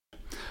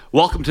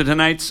Welcome to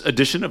tonight's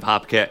edition of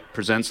Hopcat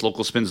Presents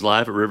Local Spins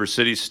Live at River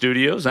City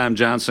Studios. I'm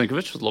John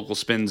Sinkovich with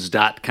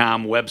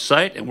LocalSpins.com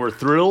website, and we're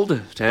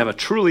thrilled to have a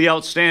truly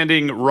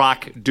outstanding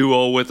rock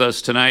duo with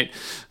us tonight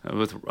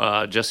with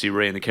Jessie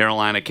Ray and the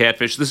Carolina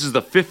Catfish. This is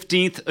the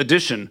 15th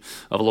edition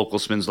of Local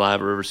Spins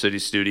Live at River City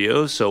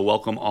Studios, so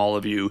welcome all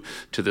of you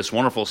to this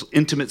wonderful,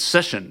 intimate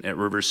session at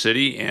River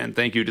City, and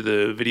thank you to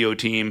the video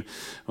team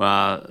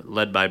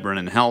led by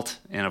Brennan Helt,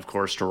 and of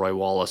course to Roy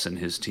Wallace and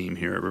his team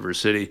here at River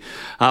City.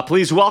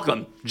 Please welcome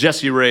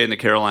Jessie Ray and the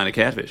Carolina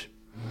Catfish.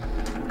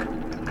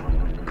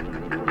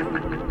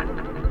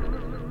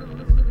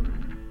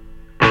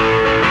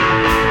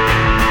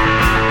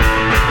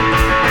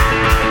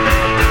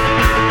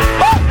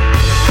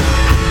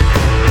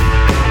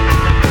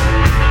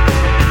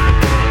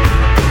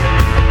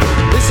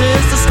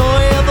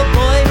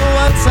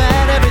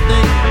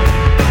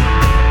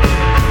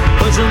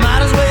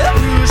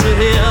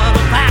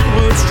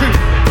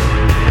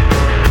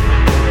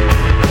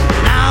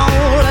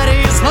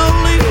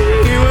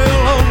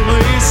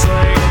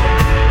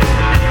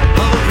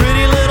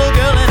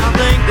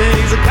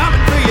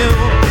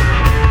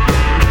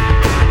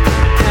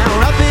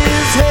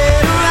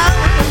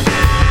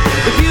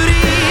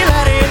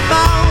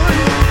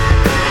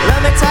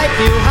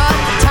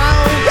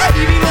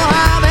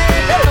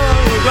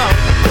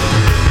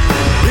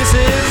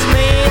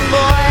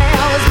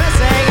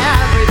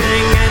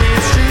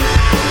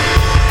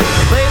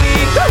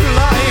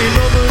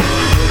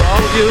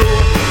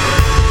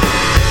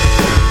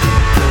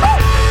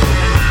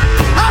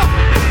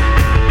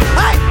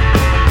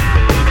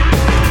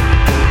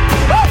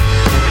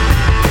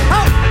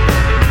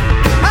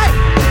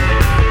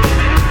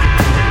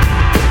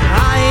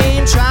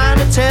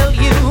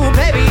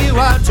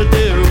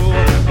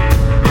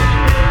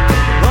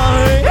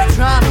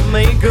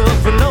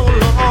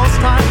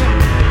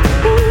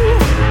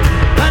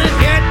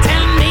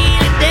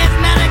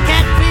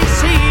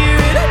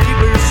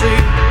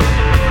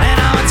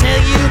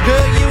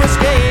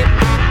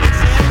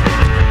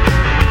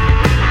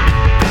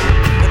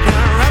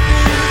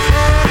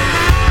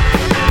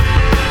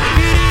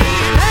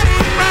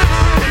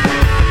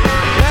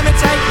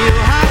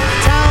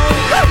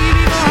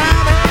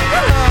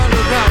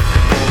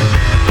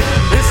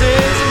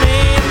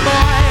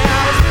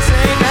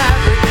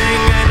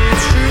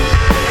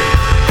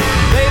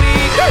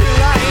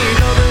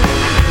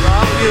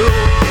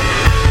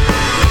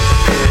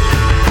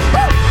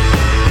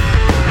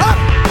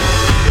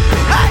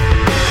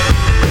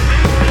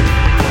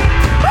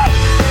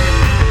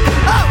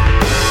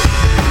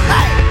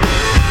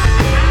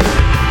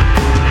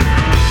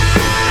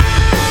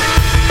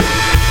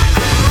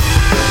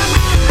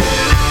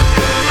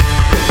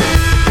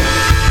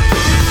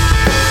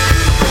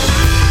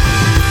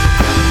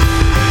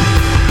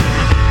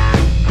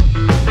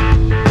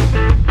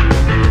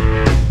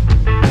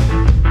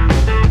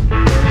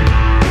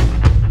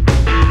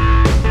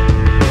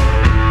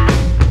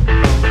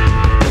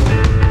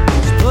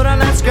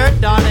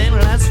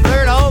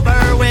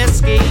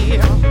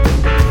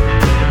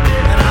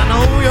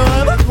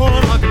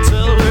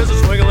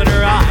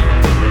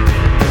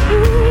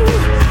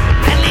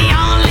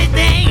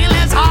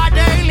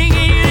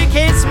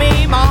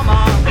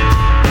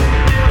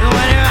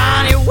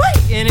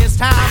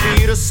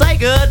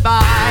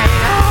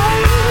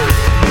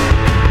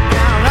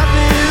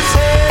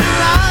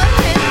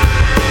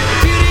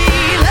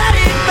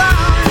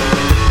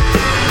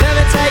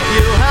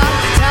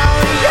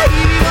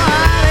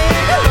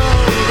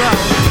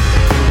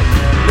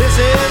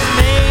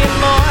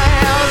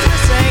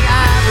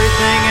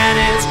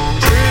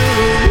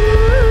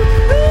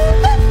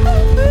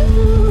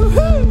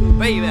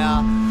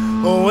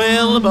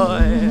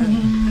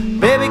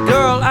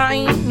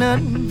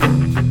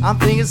 I'm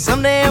thinking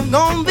someday I'm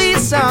gonna be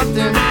something.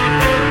 Baby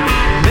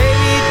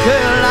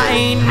girl, I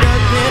ain't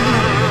nothing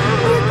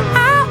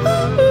without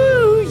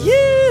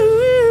you.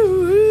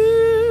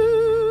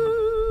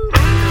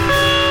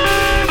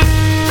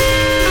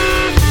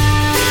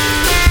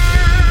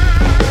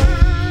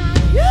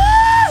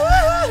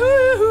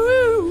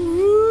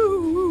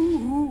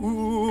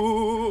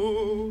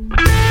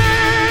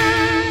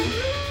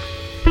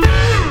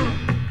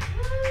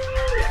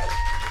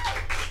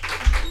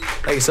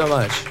 Thank you so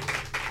much.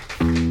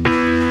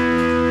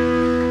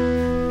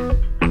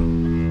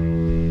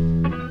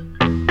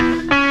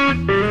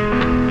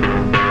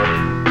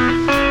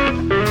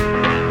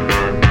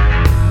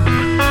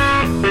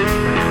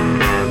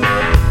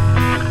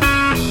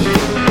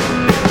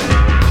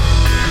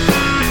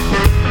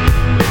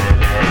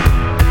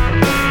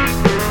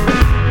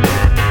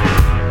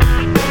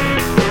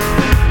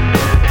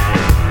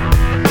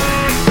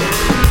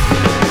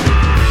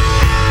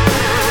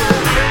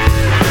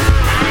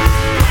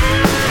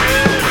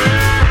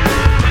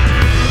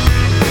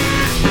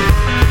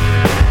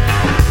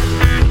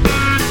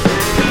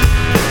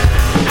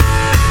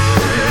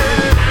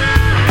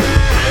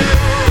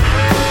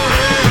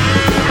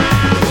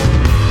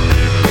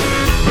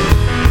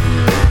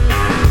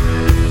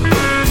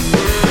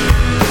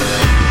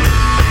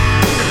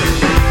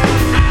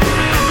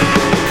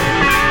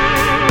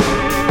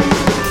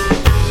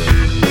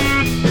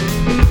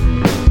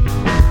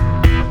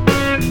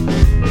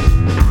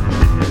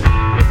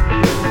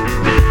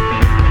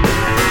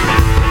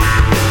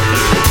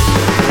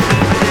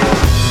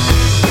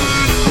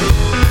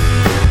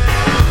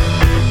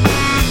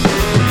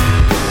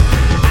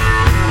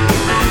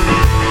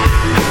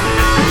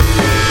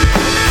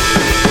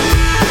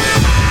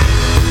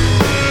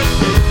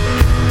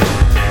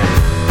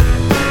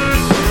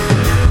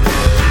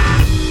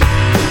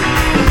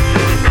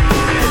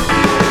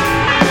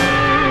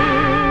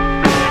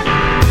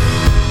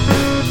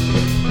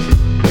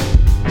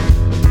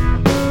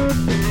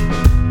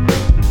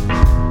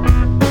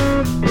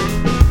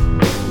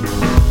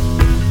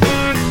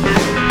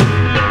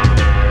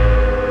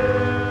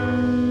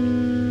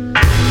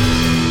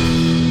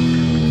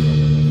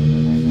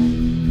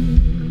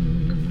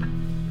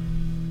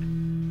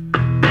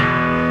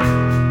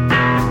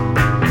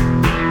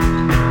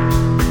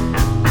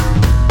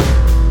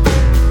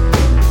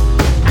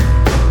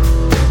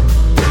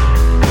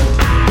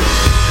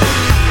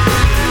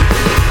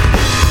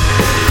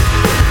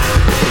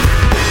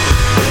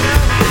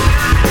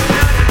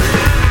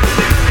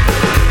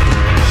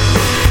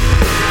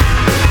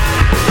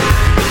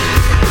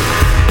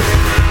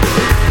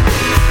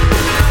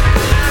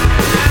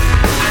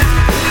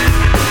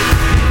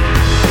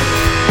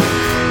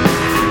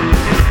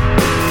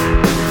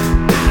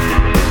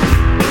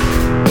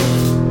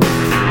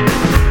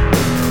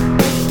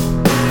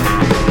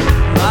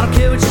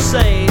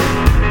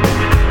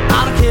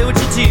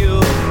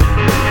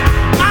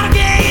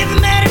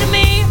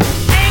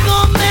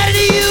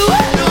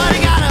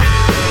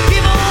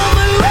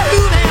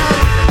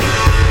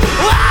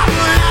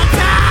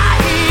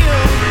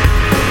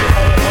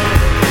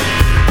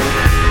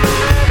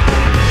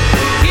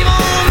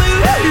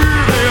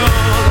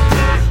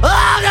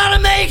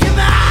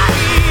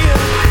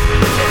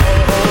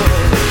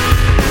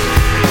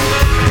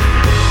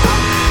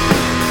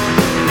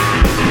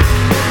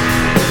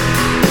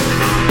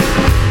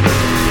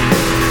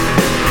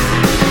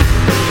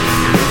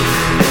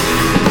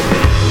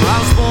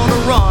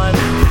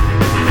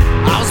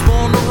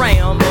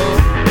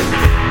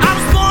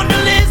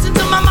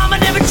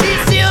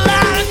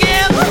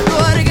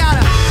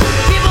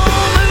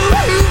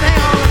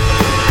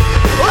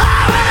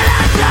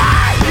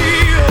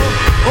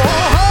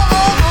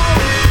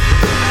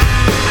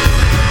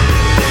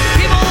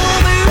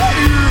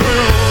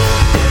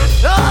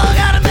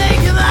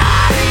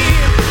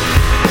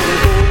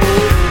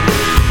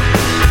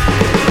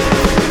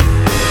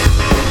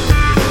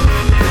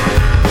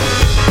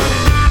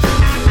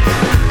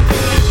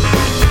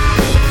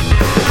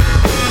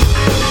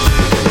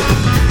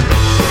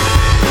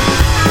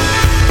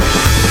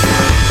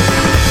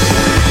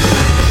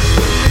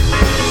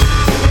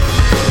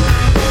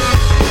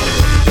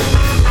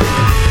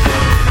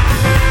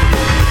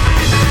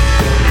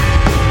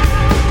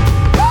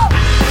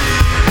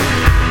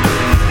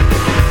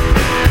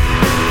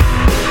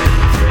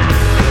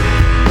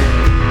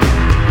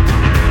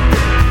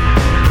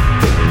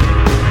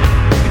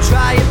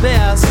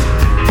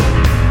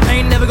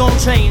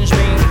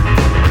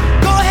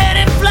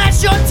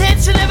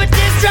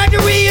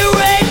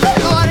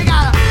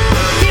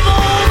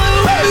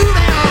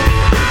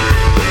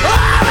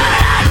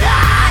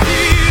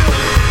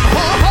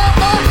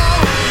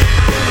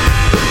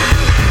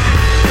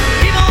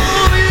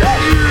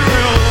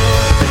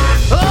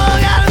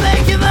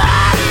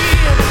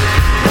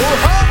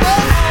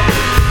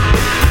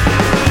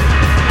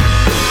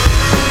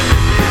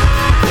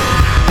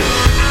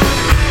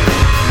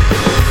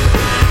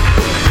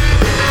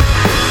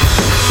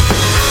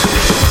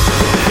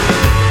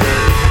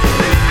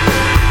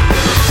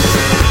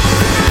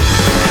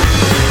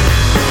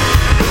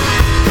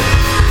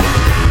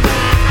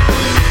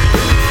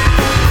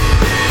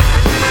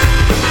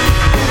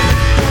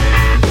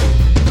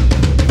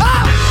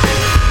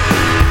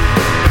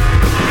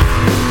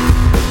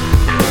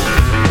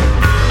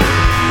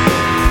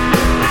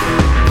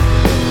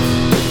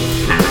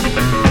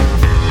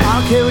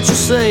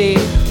 say,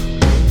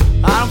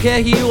 I don't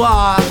care who you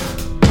are.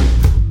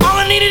 All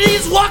I need are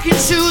these walking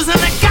shoes and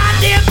a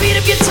goddamn beat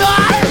of guitar.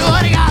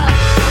 What I gotta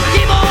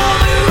keep on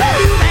moving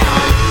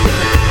on.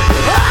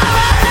 All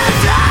the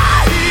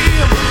time.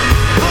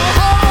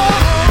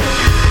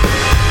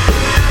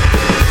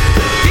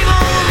 Keep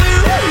on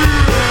moving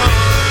on.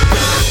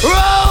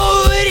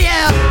 Road,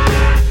 yeah.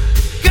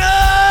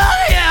 Girl,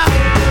 yeah.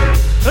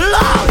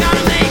 Lord,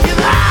 gotta make it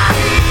right.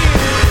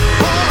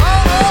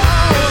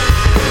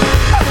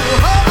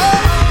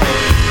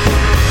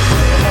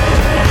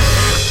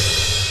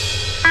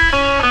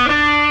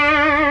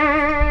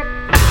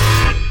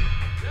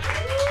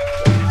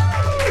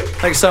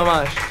 Thanks so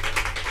much.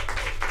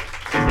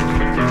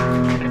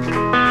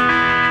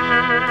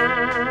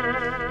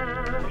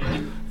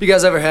 You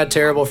guys ever had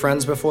terrible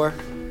friends before?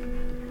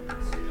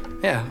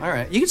 Yeah, all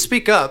right. You can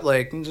speak up.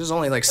 Like, there's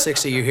only like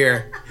 6 of you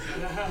here.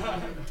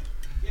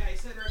 Yeah, he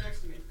sat right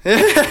next to me.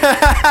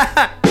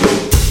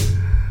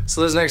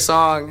 So this next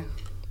song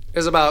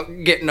is about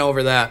getting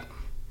over that.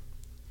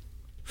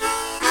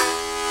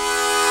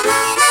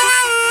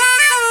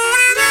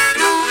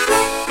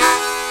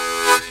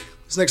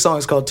 This next song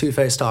is called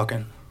Two-Face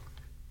Talking.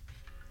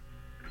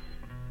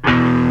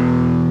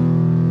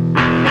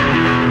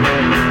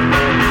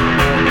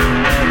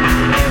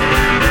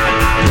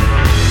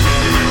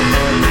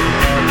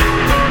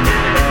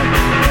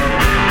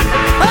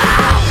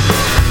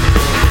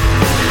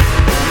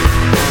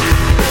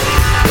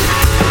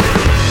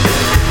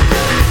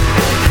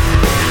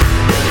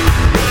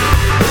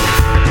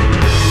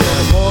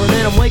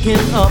 Waking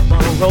up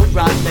on a road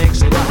right next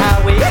to the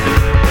highway.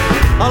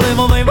 I live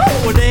on the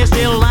road, they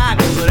still like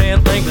me, but they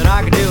didn't think that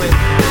I could do it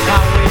my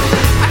way.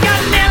 I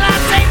got an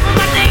airline safe for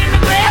my day in the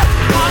grave.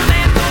 All the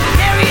man's gonna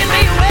carrying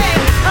me away.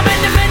 I'm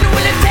independent,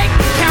 will it take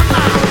care of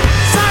my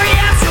sorry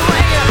ass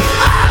away?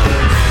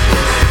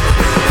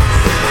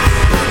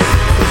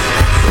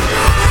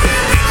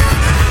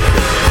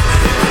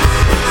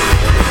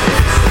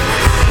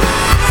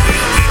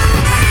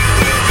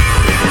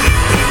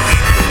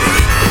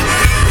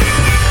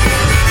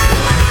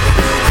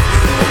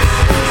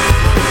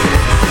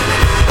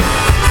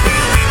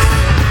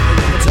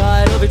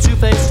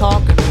 Two-face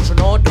talking, don't you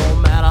know it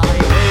don't matter how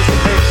you raise the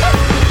face.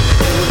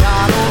 You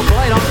got on a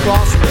blade on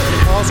cross,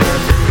 because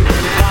you're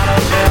quite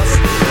a mess.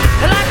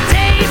 Like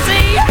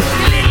Daisy, you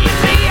little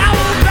me, I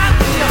will drop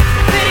you.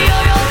 Video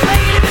your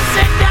plate, if it's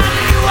sit down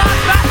and you are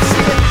drop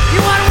shit.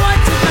 You want what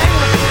to pay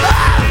with?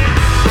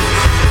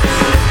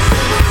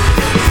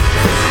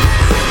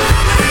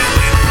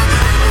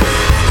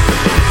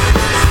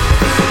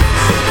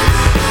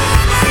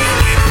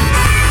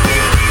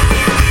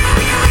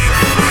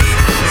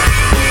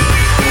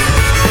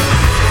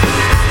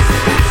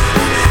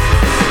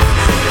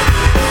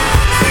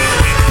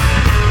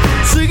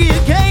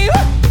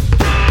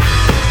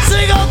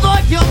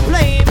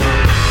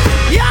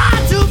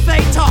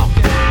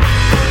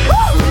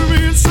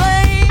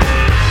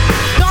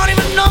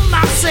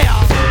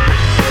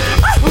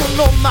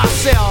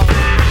 Myself.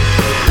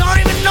 Don't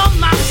even know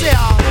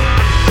myself.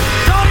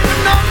 Don't even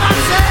know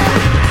myself.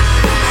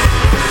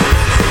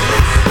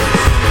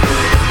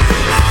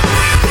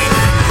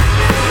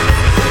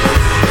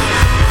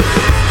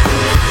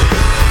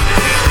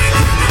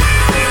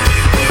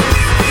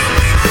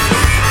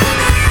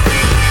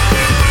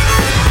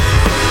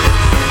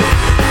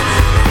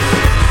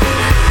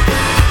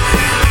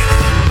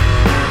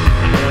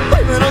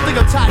 Wait a minute, I don't think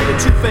I'm tired of your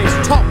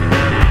two-faced talking.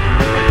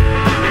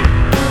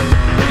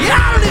 I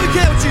don't even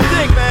care what you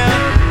think, man.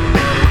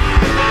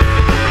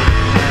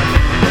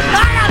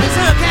 I got this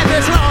little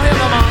catfish right here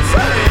by my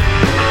side.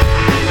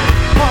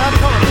 Oh, I'm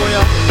coming for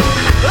you.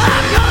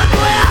 I'm coming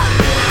for you.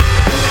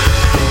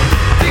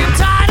 Think I'm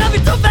tired of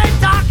your two-faced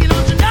talking.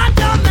 Don't you not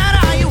don't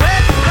matter how you wear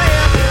the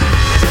prayer.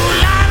 You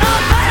line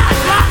up, but I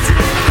cross it.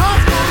 The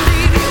cost gonna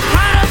leave you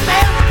quite a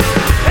mess.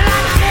 And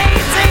like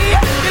Jay-Z,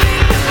 you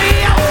leave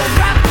me, I won't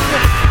drop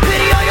you.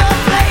 Video your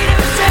plate, if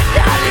it's sit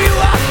down, you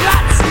are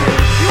got to.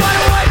 You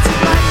wanna wait to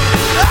play?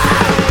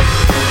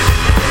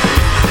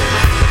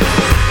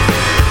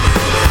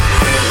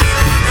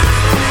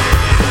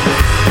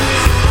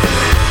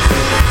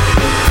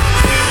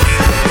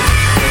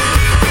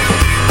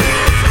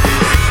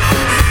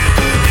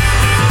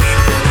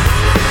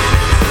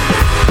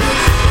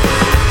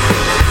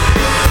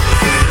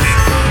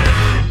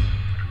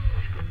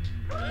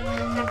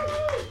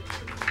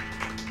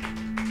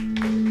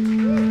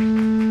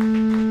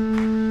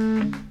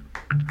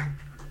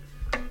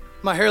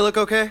 My hair look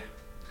okay?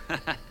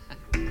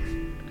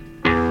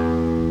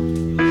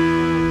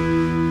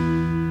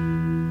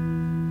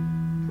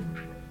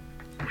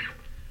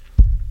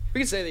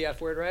 We can say the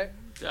F word, right?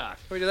 Yeah.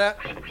 Can we do that?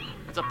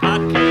 It's a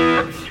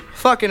podcast.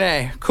 Fucking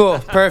A. Cool.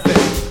 Perfect.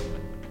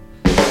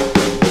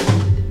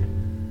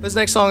 This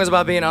next song is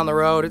about being on the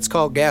road. It's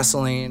called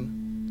Gasoline.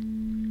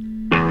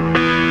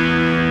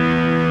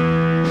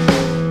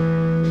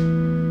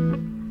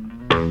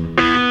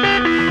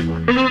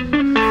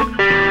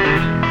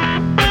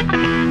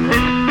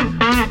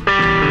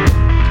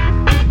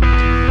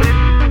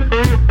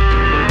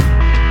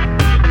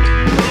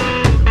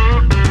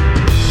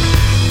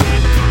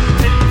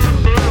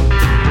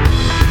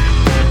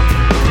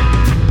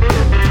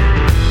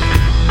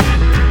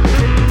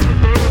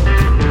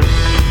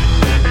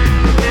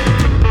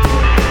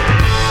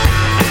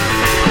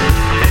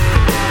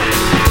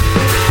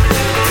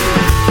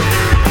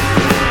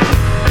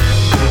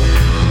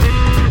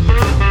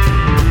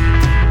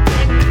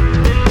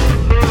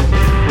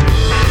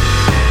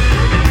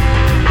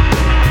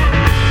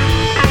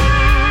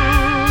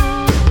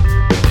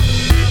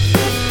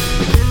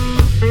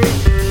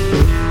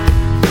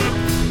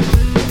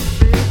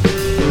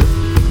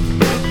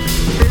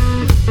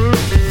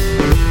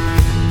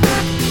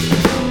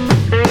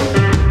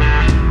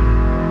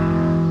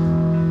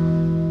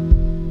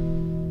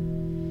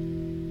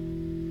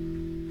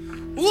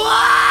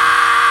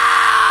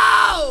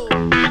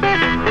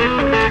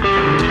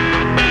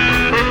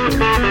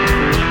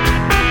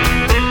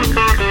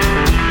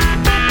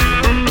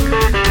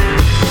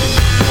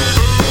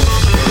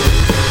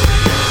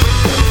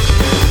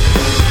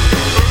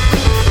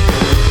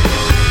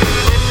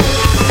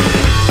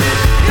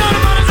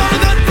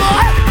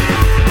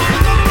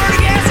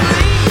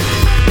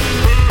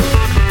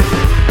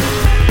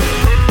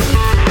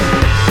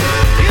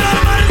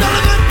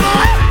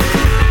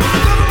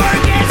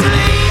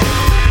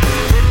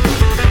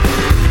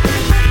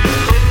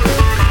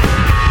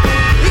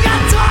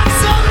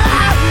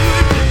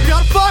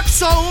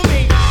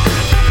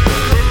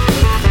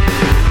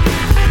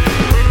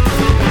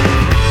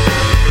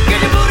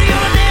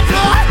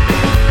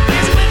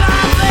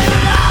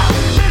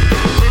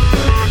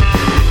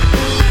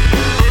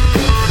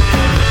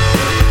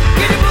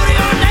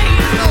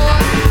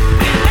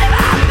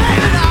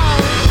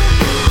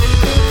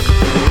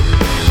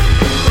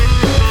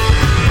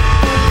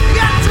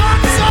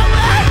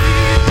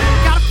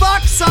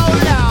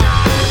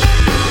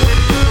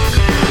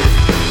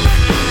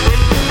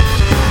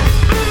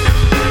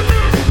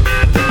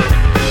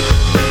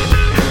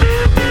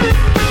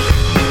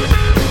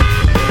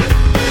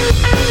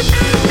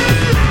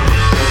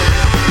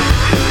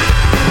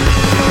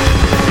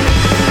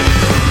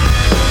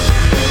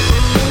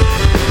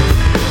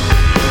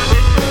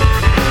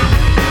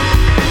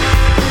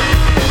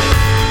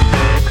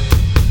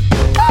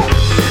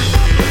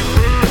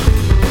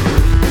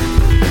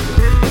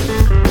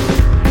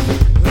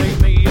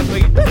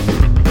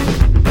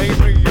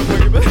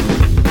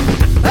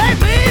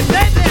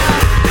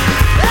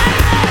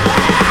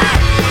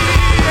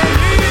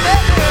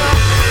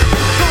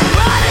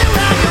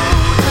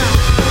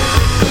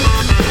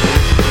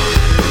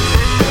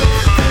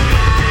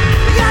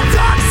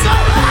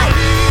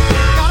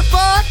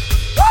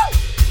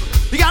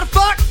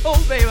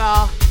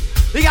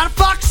 You gotta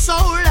fuck so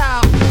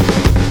loud.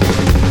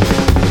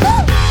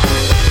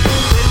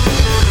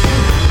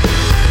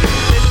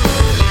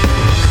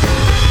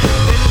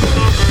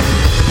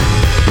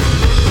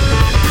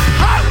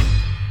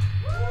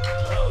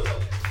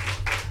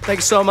 Thank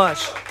you so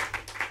much.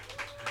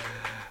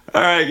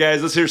 All right,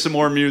 guys, let's hear some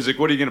more music.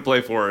 What are you going to play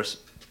for us?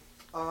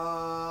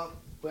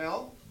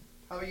 Well,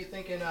 how are you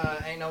thinking,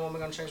 Ain't No Woman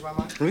Gonna Change My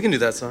Mind? We can do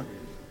that song.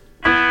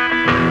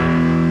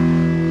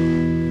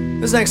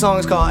 This next song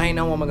is called Ain't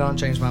No Woman Gonna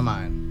Change My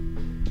Mind.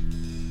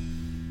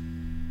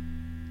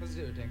 Let's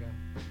do it, Tinko.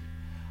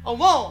 A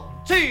 1,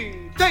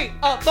 2, 3,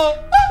 4.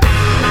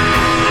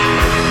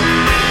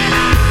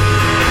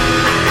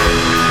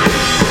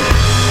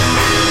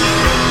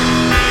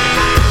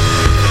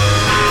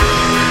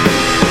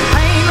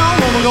 Ain't no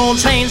woman gonna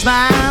change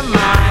my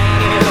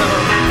mind.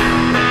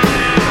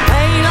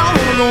 Ain't no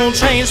woman gonna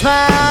change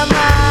my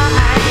mind.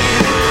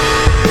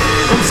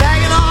 From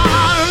Saginaw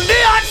to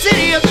New York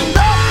City up to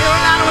North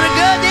Carolina when a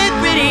girl did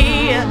pretty.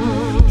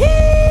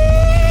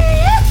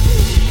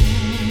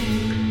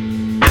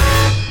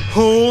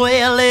 Oh,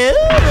 well, it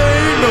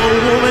ain't no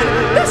woman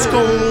that's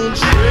gonna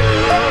change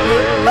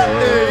my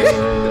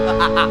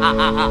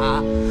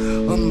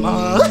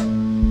mind.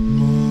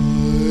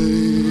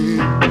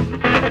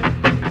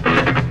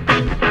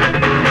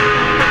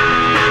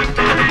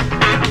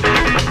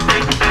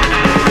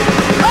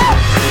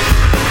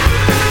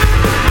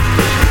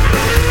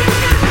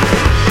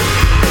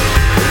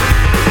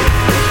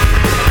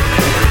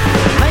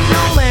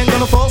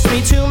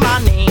 To my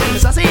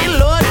knees, I say,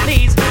 Lord,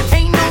 please.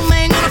 Ain't no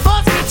man gonna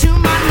force me to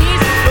my knees.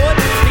 Lord,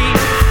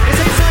 please. They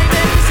say, so you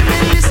better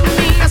listen to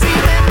me. I say,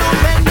 you better no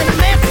man gonna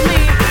mess with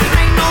me.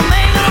 Ain't no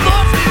man gonna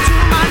force me to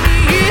my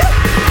knees.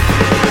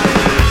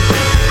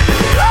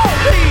 Lord,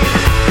 please.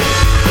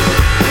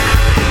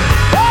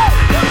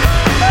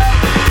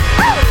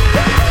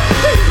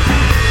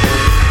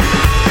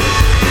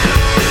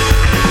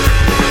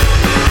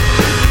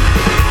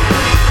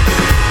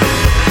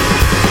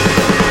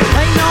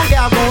 Ain't no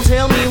gal gonna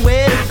tell me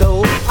where to go.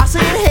 I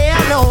said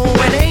hell no,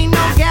 and ain't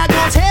no gal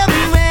gonna tell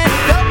me where to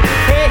go.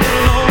 Hell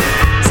no.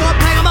 So I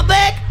pack up my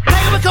bag,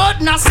 pack up my coat,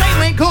 and I say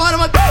we ain't going on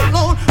my go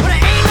alone. But there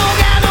ain't no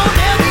gal gonna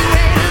tell me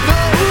where to go.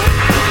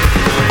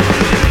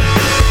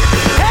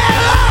 Hell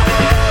no.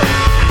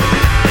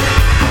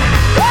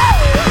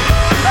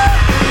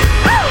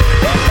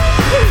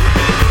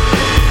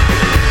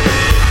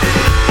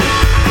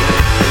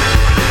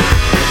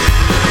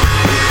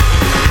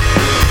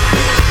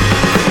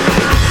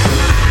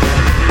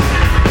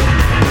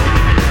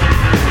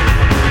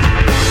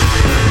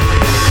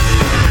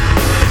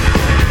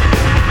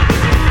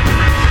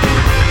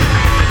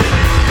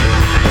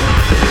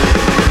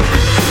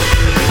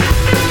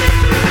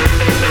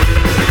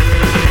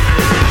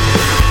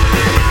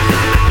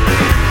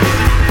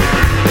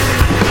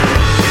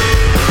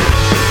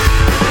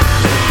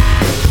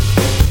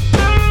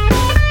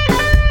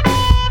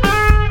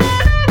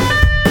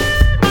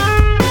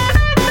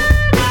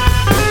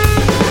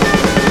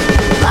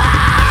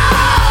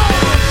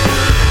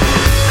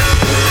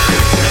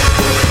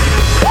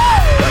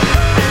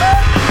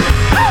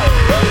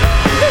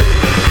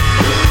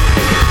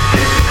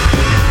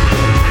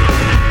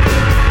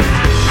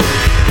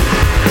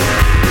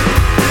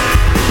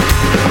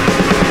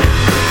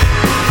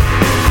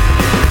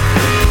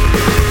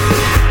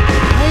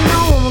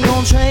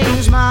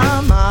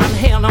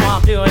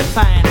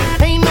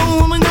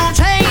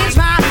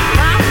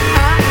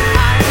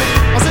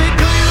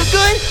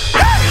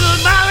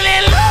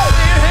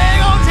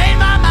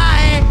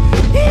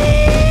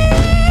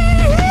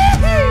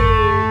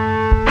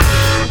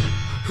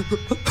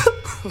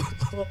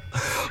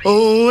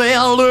 Oh,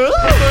 well, love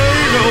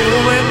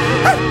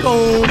ain't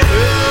no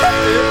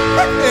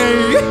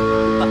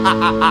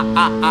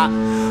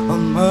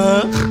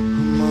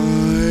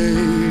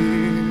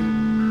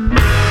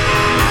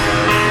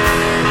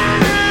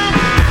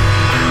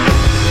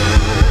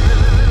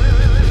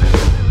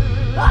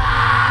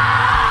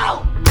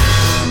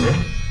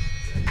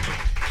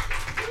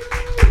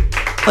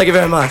Thank you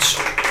very much.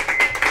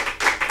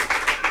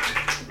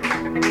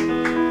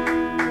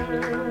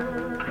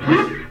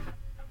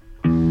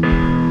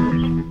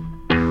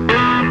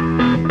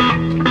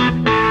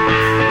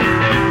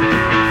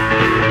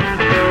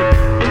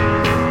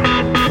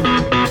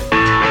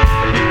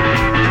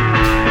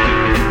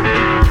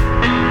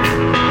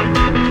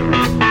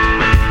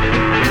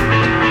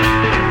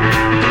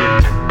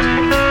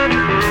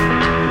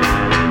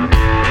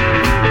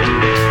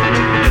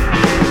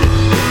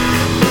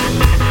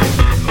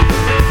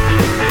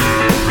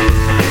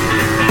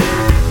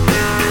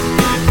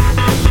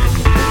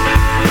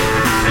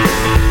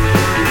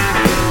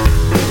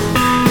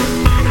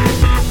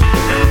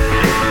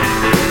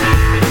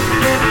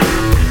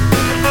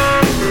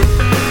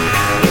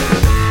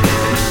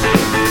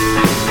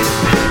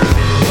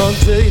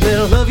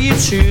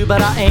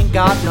 But I ain't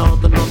got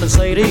nothing to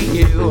say to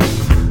you.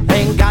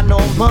 Ain't got no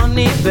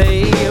money,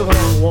 babe.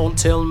 I won't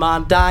till my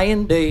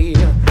dying day.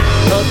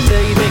 I'll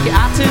tell you, take you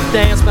out to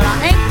dance, but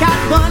I ain't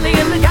got money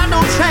and I got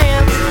no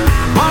chance.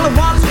 All I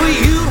want is for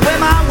you to wear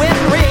my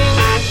wedding ring.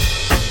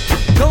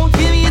 Don't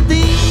give me a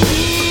thing.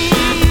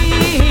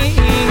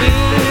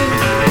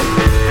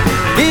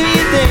 Give me a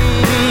thing.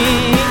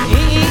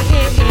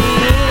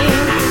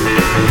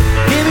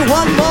 Give me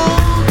one more.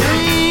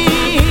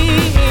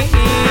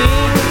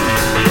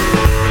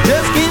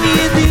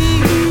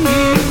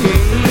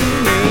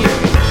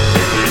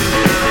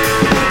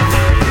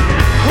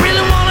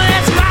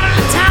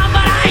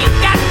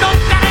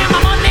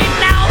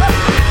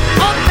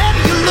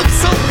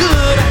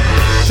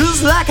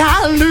 Like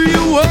I knew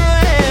you were.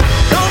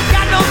 Don't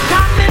got no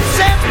common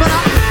sense, but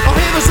I'll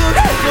have a son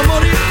of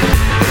money.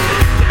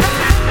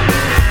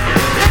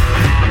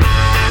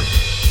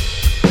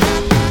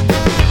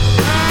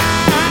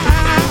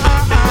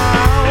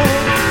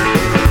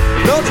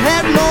 Don't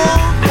have no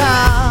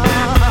cow.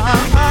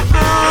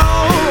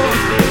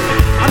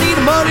 I need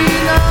the money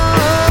now.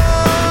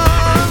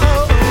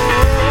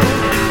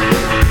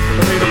 I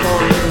need the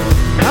money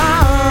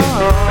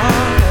now.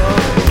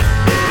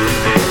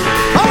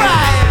 All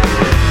right.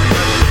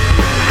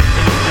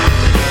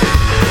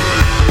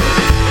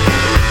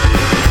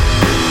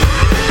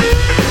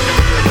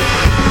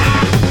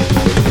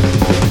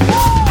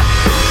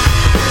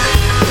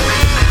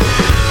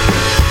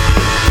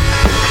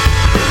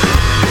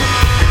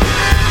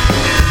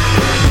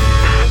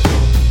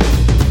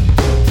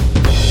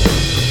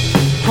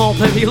 Oh,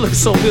 baby, you look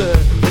so good.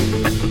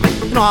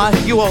 You know,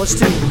 you always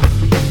do.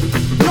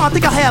 You know, I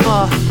think I'll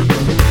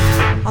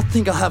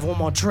have one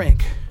more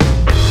drink.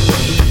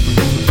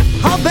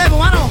 Oh, baby,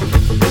 why don't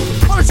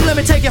you let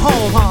me take you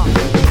home, huh?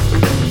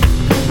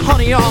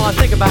 Honey, you're all I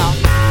think about.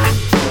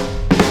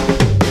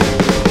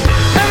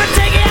 Let me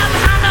take you out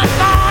behind the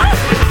bar,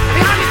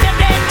 behind your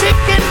stepdad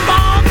chicken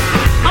bar.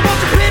 I want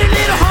your pretty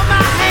little hold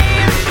my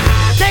hand.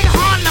 Take a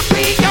heart and I'll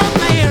be your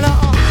man.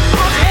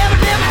 Don't you ever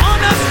never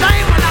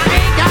understand when I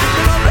ain't got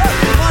no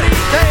money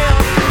to tell.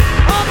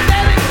 Oh,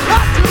 baby,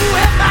 got to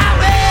have my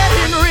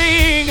wedding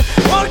ring.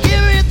 Wanna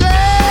give me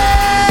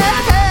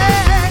that?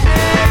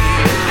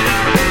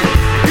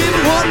 Give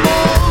me one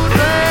more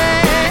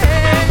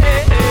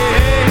day.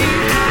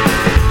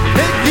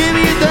 Give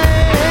me that.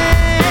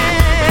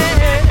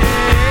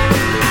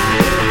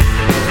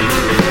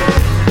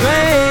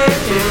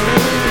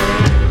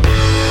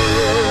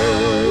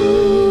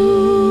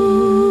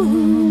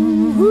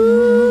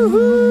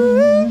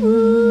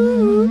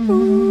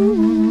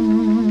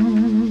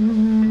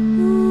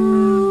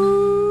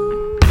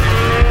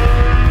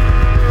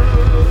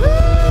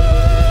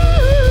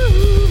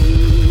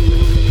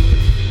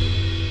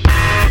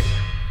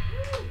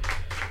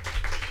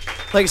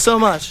 Thank you so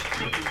much.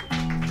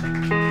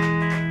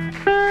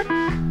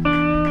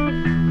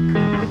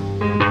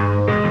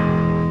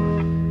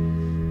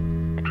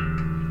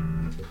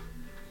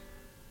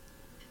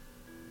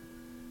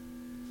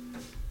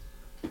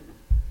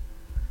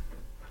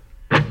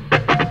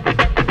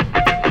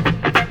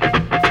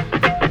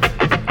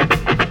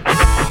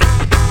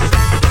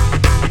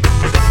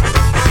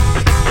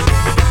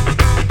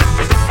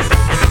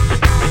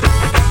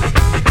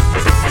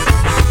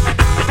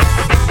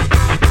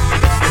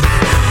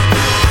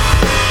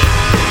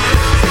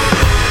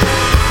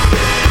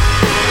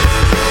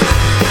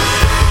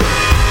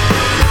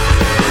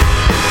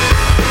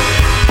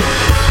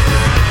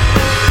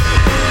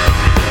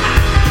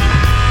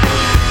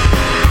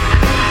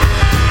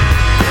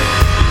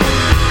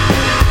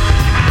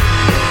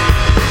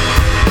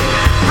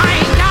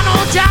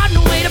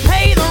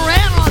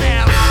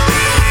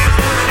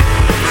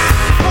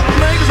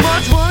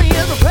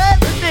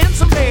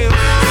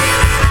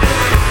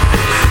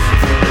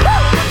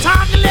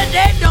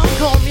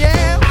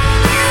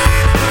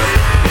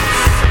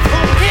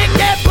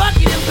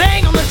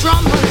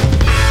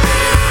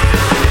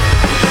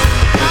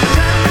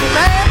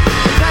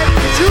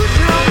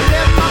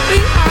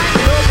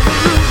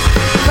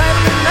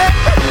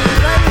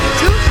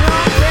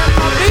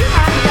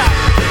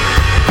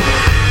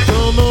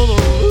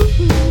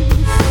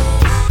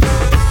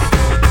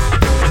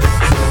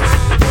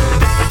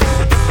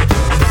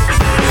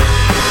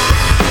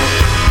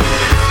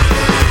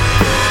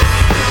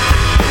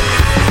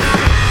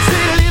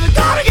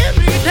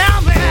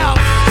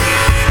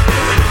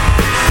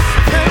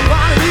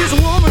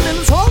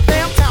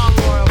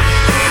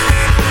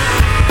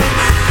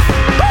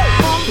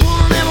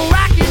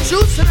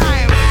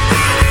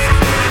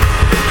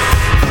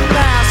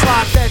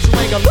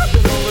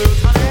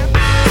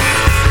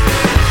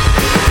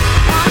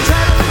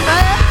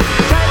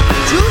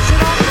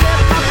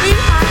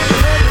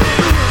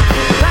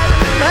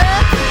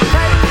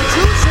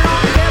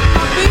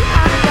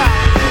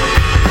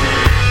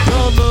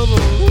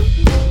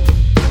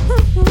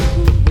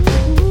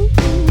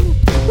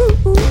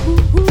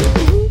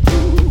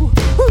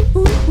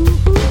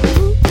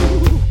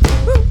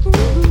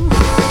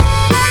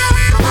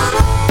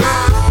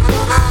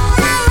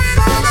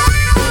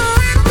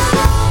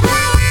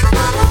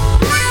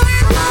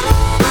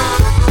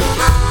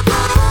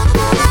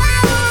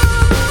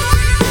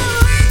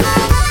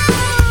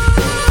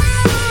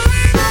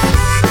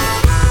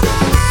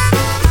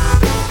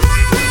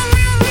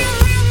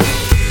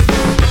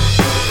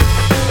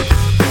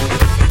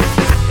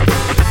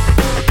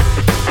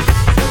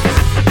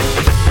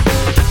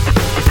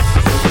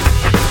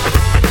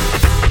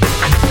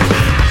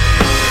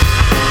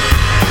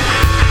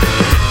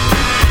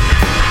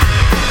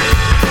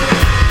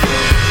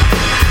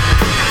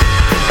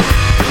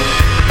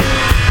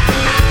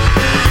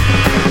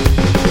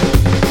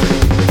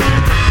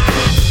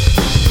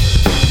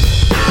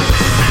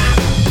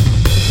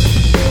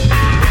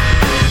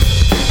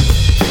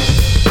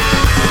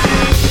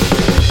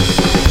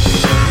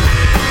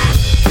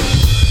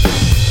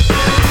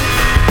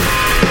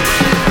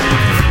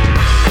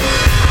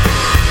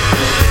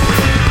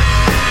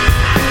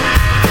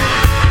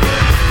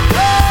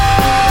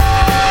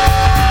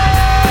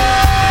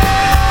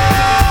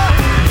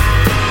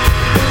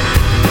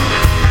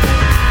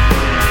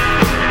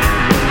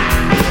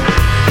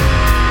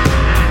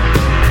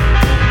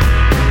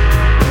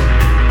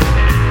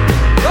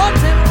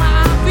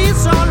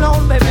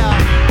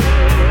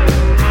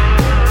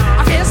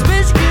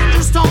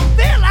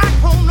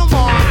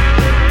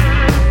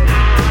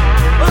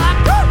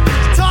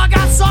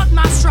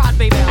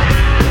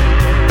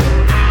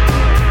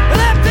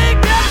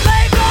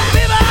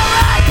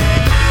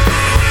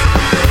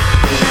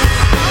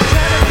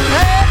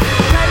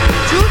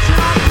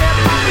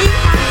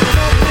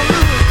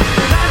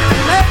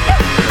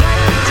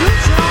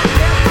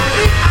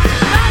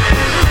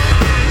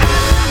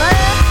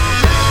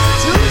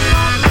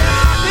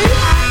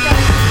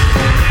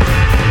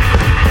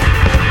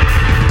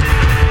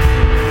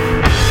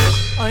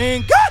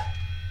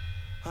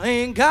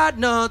 got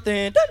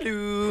nothing to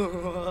lose.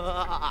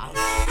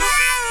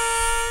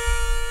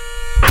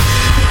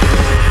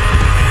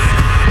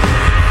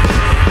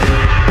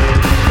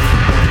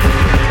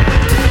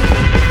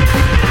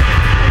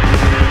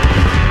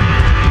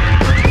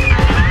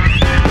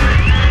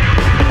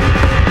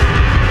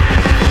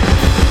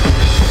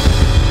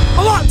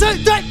 One, two,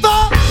 three,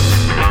 four.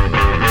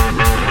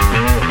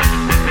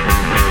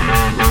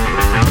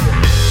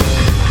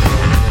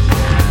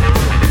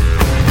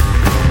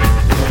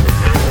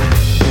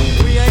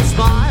 We ain't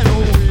smart, no,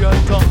 we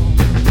ain't dumb.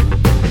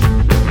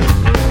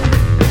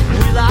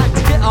 We like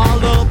to get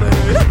all over.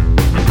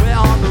 We're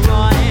on the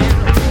run.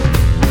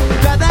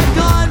 Grab that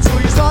gun, so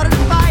you started to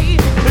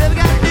fight. Whatever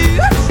you gotta do,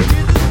 just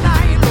get through the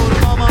night. Lord,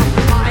 mama,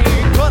 I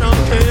ain't gonna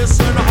kiss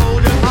and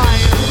hold your hand.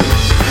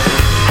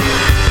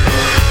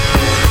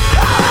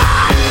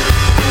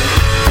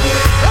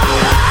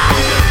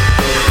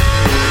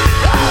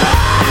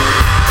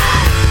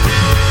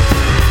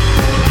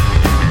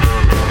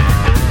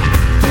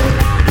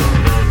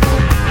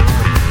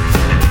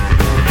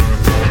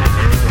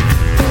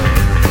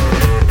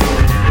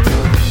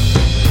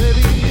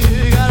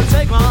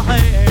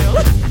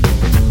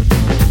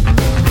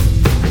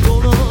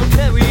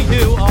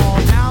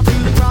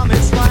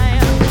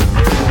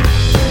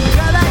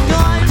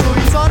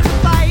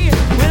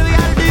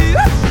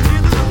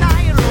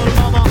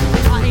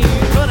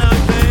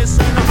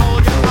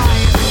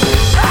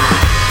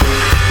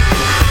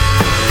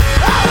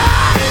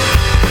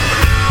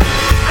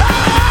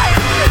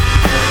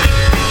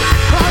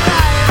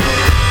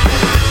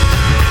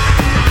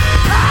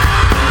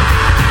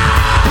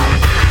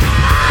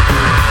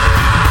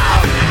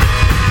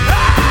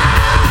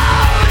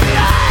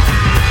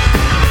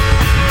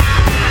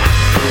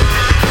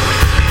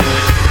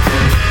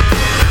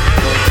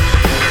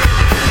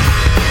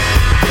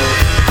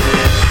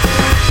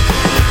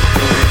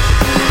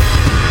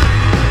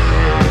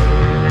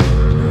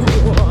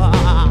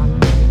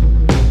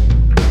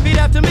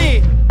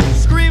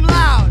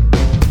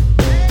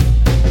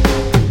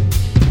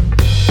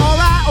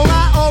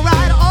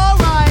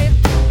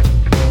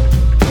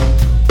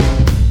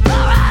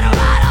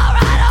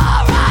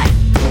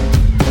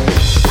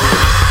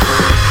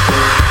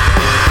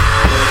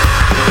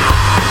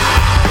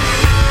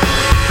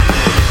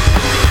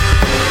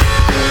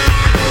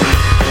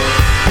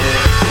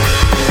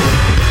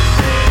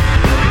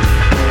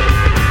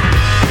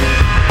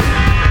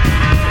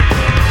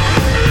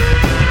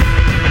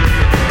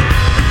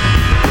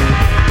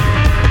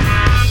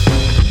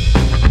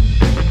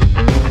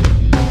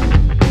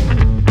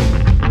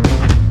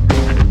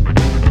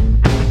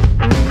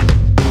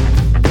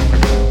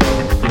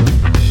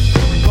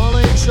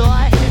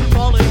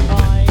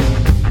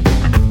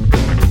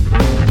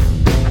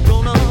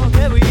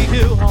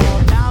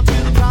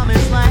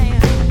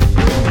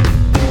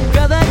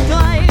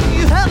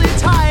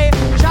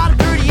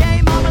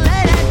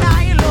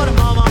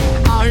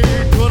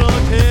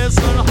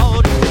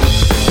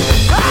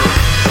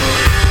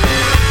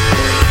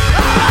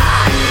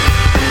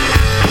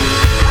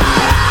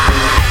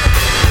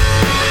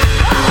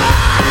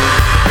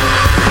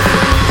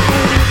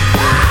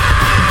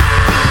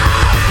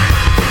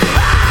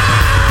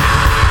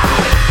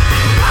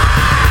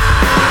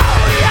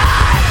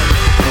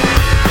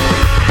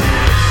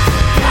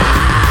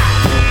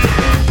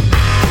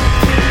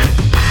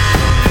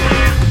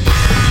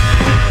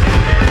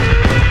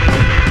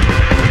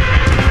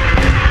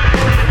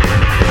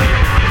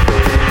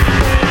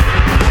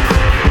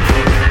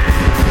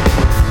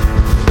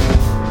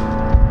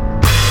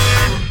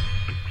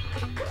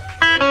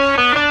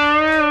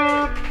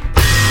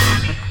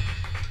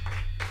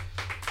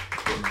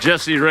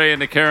 Jesse Ray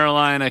and the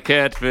Carolina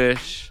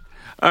Catfish.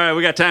 All right,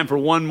 we got time for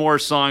one more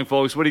song,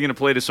 folks. What are you going to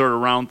play to sort of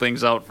round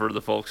things out for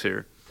the folks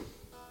here?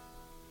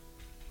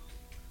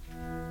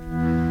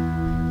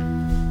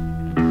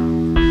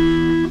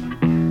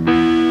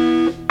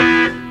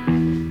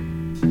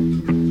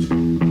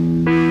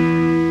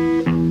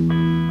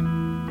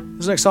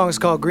 This next song is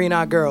called Green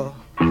Eyed Girl.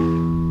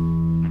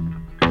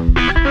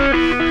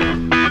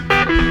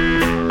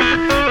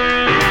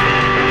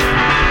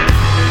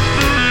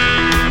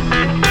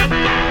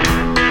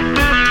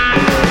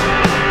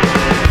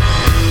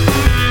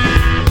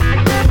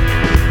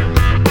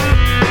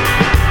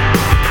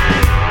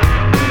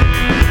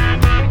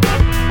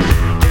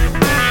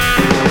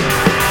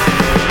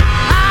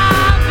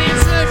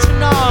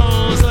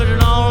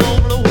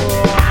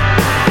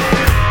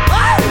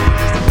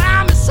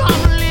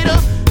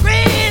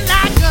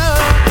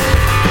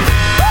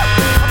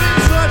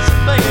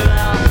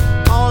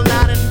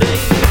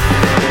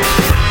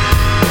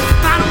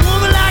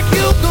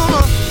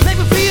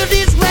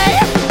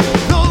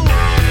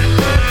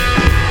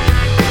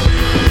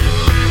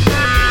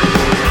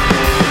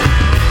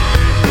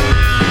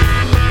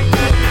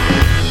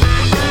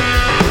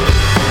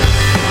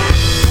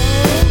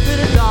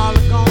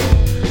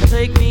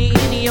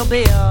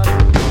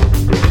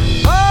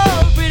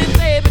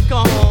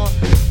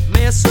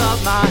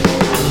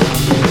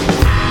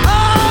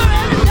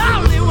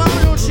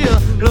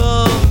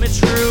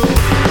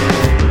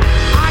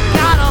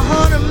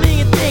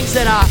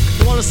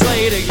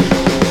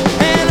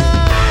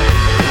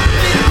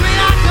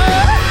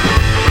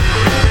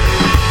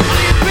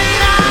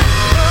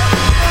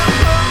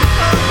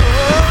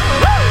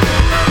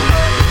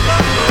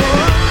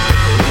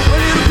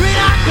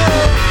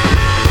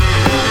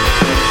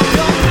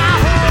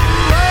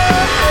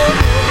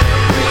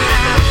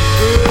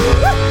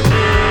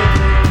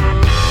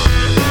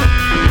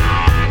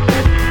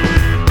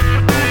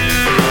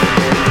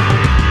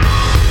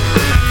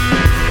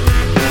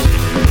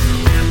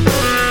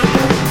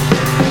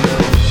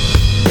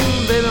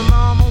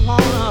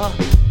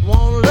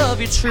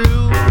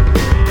 true.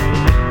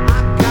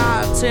 I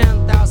got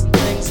 10,000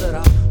 things that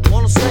I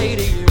wanna say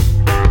to you.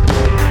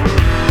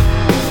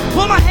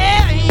 Pull my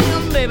hair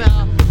in, baby,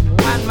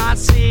 wind my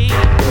teeth.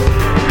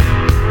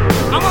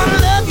 I wanna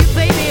love you,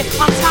 baby,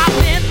 on top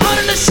and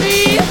under the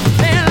sea.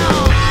 And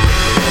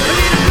a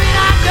little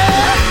green-eyed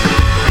girl,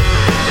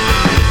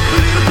 a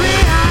little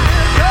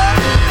green-eyed girl.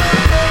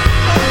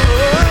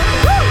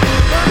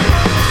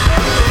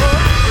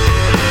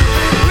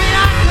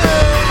 Green-eyed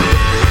girl,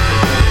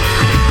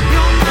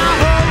 you're my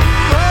whole world.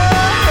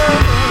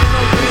 Green-eyed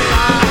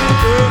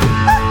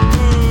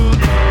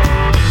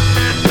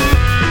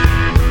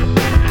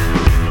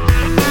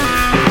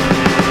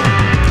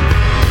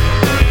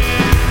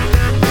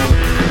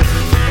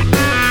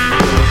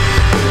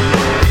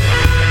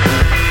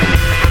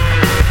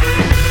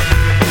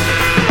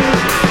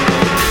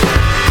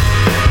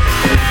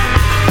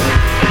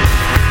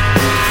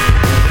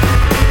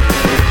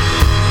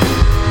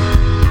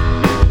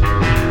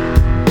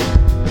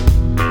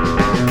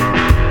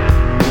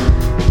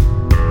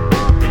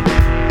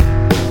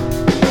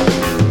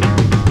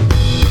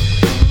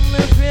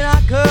Little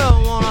green-eyed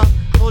girl, wanna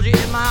hold you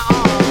in my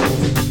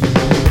arms.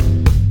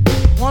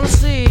 Wanna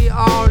see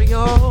all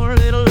your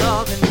little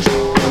love and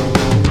joy.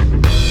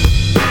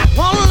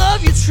 Wanna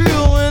love you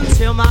true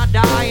until my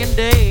dying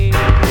day.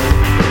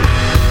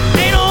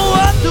 Ain't no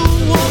other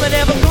woman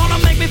ever gonna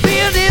make me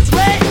feel this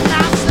way. And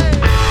I say,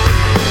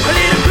 a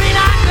little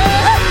green-eyed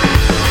girl,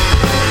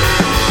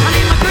 I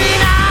need my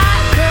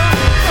green-eyed girl.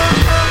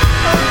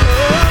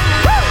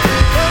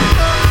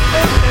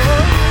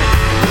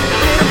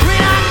 Little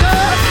green-eyed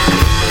girl,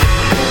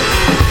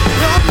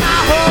 you're my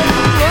whole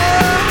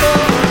world.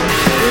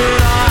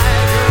 Green-eyed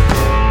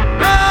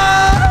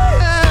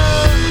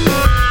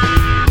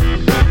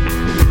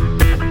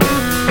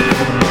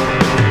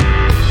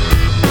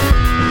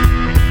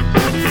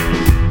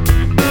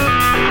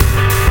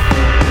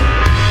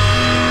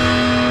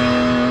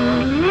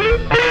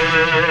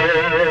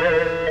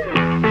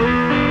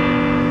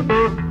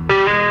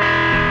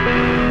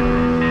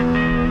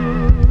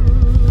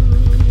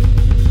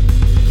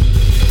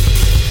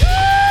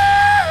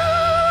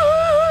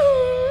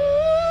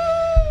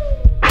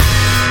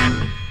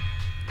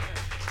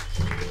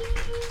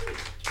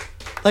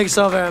Thank you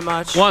so very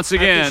much. Once I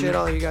again, appreciate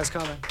all you guys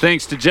coming.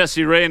 thanks to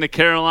Jesse Ray and the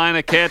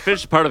Carolina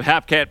Catfish, part of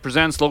Hopcat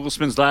Presents Local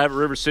Spins Live at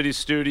River City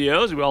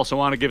Studios. We also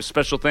want to give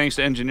special thanks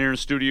to engineer and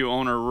studio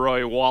owner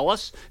Roy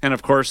Wallace, and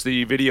of course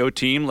the video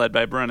team led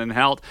by Brennan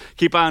Helt.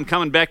 Keep on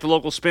coming back to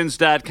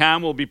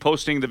localspins.com. We'll be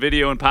posting the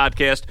video and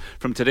podcast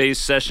from today's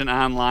session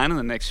online in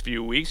the next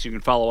few weeks. You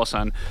can follow us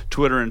on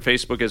Twitter and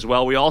Facebook as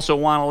well. We also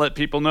want to let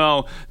people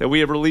know that we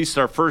have released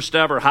our first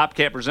ever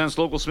Hopcat Presents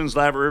Local Spins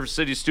Live at River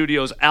City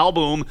Studios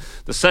album,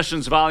 The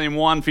Sessions Volume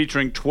 1,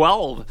 featuring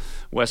 12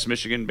 West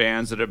Michigan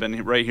bands that have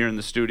been right here in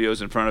the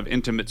studios in front of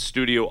intimate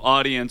studio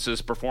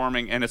audiences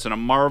performing, and it's a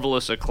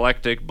marvelous,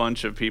 eclectic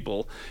bunch of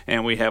people,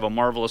 and we have a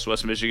marvelous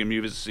West Michigan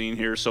music scene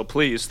here. So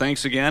please,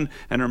 thanks again,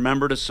 and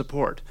remember to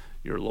support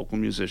your local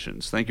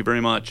musicians. Thank you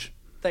very much.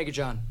 Thank you,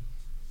 John.